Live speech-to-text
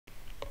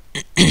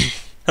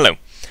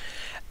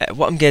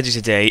What I'm going to do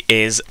today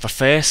is the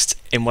first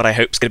in what I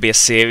hope is going to be a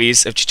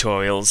series of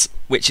tutorials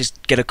which is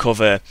going to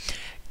cover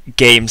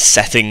game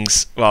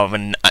settings rather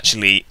than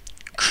actually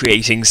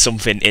creating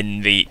something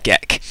in the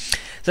GECK.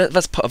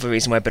 That's part of the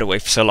reason why I've been away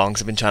for so long,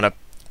 because I've been trying to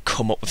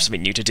come up with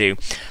something new to do.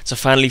 So I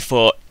finally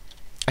thought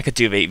I could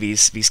do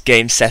these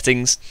game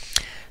settings.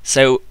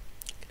 So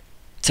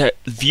to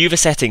view the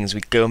settings,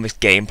 we go on this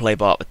gameplay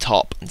bar at the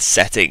top and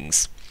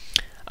settings,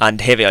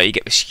 and here they are. You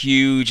get this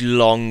huge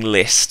long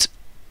list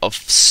of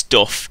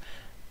stuff,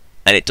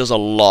 and it does a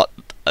lot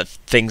of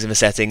things in the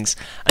settings,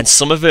 and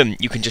some of them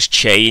you can just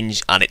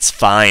change and it's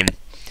fine,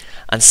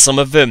 and some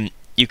of them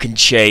you can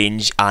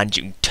change and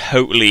you can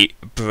totally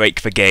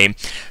break the game.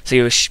 So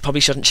you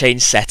probably shouldn't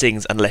change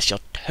settings unless you're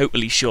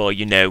totally sure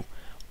you know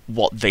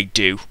what they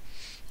do.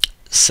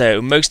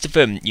 So most of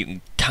them you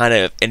can kind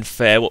of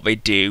infer what they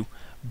do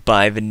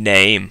by the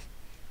name,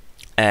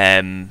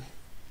 and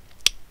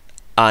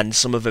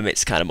some of them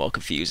it's kind of more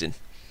confusing.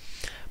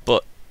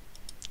 But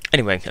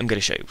anyway, I'm going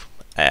to show you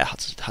how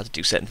to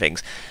do certain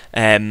things.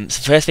 So the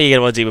first thing you're going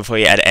to want to do before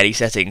you edit any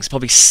settings,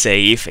 probably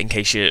save in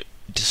case you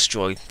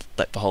destroy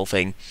like the whole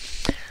thing.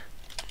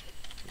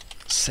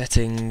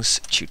 Settings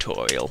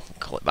tutorial,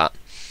 call it that.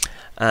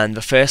 And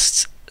the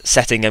first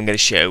setting I'm going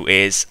to show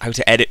is how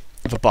to edit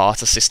the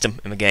barter system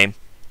in the game.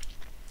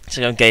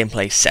 So on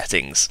gameplay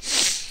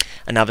settings,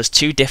 and now there's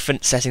two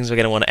different settings we're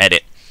going to want to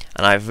edit,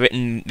 and I've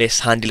written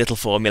this handy little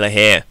formula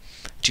here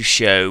to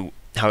show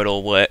how it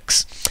all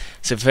works.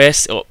 So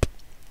first up,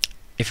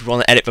 if you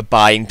want to edit the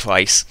buying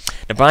price,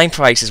 the buying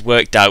price is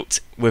worked out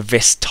with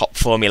this top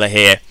formula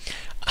here: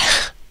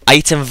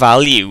 item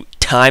value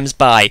times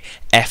by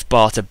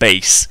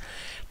fBarterBase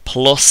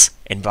plus,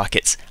 in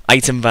brackets,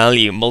 item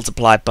value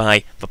multiplied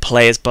by the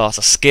player's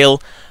barter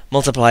skill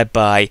multiplied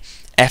by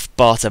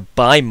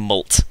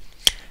fBarterBuyMult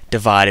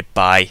divided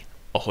by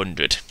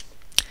 100.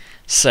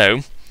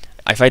 So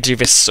if I do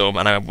this sum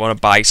and I want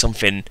to buy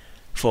something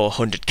for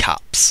 100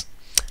 caps,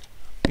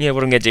 what I'm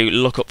going to do,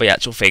 look up the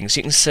actual things. So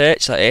you can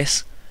search like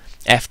this,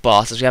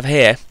 fBarter, as we have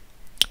here,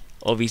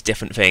 all these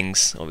different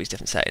things, all these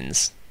different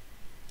settings.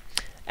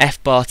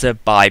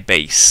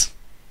 fBarterBuyBase,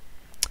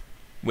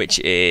 which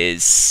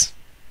is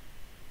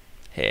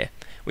here,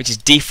 which is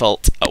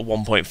default at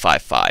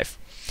 1.55.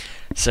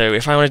 So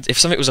if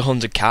something was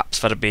 100 caps,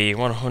 that'd be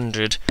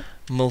 100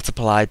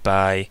 multiplied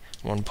by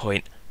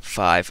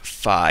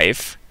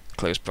 1.55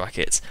 close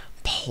brackets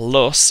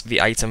plus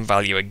the item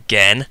value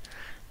again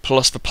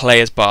plus the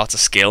player's barter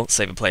skill.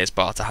 Say the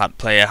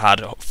player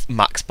had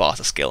max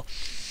barter skill,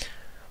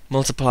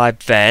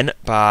 multiplied then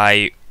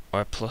by,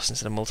 or plus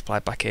instead of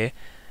multiplied back here,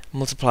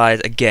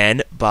 multiplied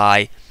again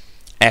by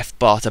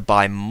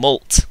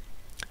fBarterBuyMult,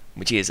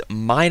 which is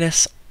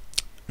minus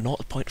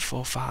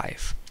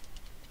 0.45.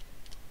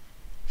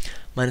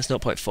 Minus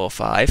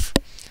 0.45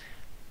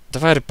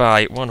 divided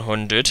by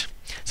 100.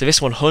 So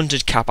this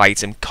 100 cap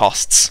item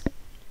costs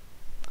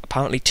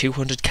apparently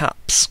 200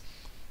 caps.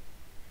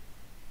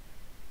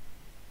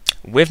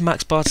 With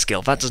max barter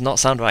skill, that does not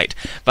sound right.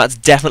 That's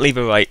definitely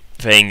the right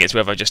thing. It's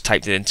whether I just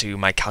typed it into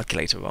my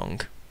calculator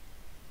wrong.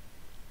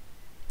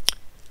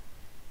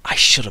 I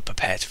should have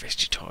prepared for this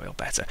tutorial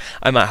better.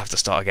 I might have to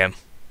start again.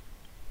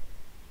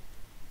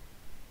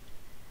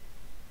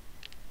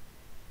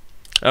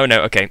 Oh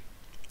no, okay.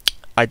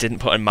 I didn't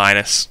put in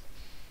minus.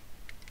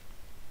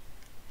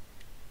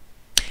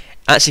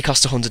 Actually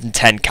cost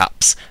 110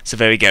 caps. So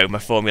there we go, my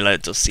formula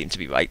does seem to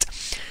be right.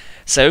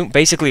 So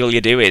basically all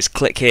you do is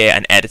click here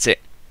and edit it.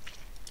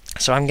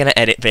 So I'm going to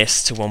edit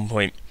this to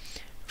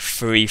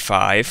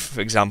 1.35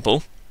 for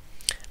example.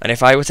 And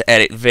if I were to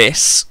edit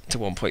this to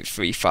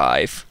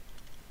 1.35,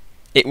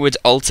 it would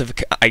alter the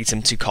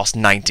item to cost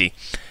 90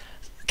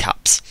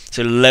 caps.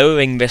 So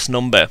lowering this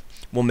number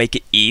will make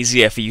it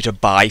easier for you to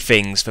buy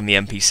things from the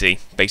NPC,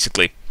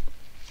 basically.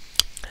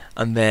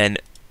 And then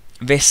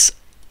this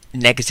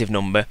negative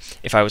number,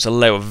 if I was to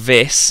lower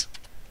this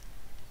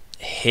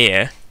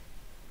here,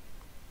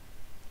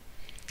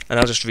 and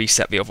I'll just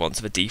reset the other one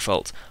to the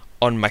default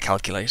on my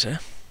calculator,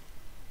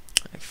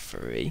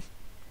 3,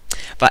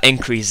 that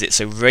increases it.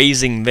 So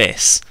raising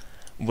this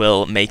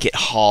will make it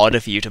harder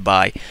for you to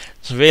buy.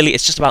 So really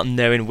it's just about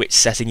knowing which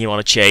setting you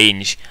want to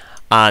change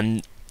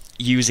and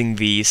using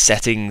these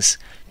settings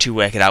to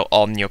work it out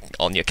on your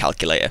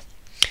calculator.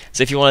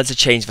 So if you wanted to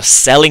change the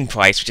selling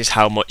price, which is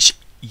how much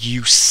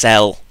you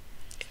sell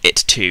it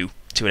to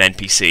an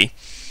NPC,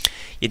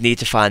 you'd need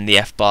to find the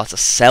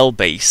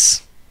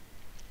fBarterSellBase,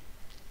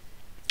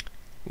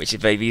 which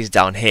is these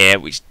down here,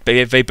 which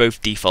they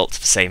both default to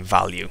the same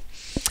value.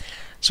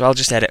 So I'll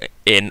just edit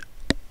in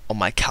on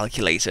my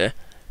calculator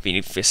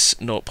beneath this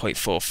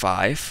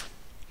 0.45,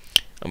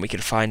 and we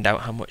can find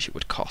out how much it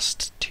would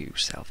cost to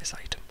sell this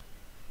item.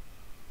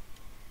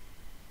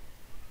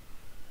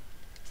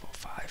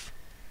 45.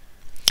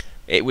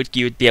 You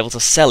would be able to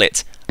sell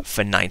it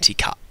for 90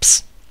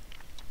 caps.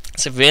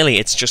 So really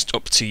it's just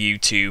up to you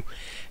to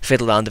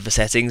fiddle around with the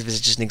settings. This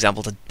is just an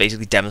example to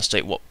basically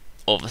demonstrate what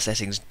all the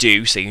settings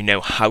do, so you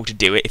know how to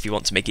do it if you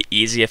want to make it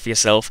easier for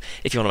yourself,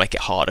 if you want to make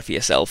it harder for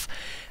yourself.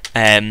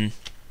 And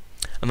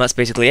And that's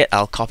basically it.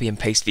 I'll copy and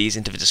paste these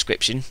into the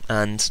description,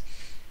 and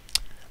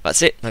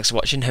that's it. Thanks for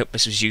watching. Hope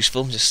this was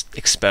useful. Just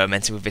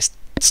experimenting with this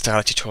style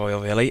of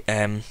tutorial, really.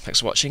 Thanks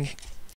for watching.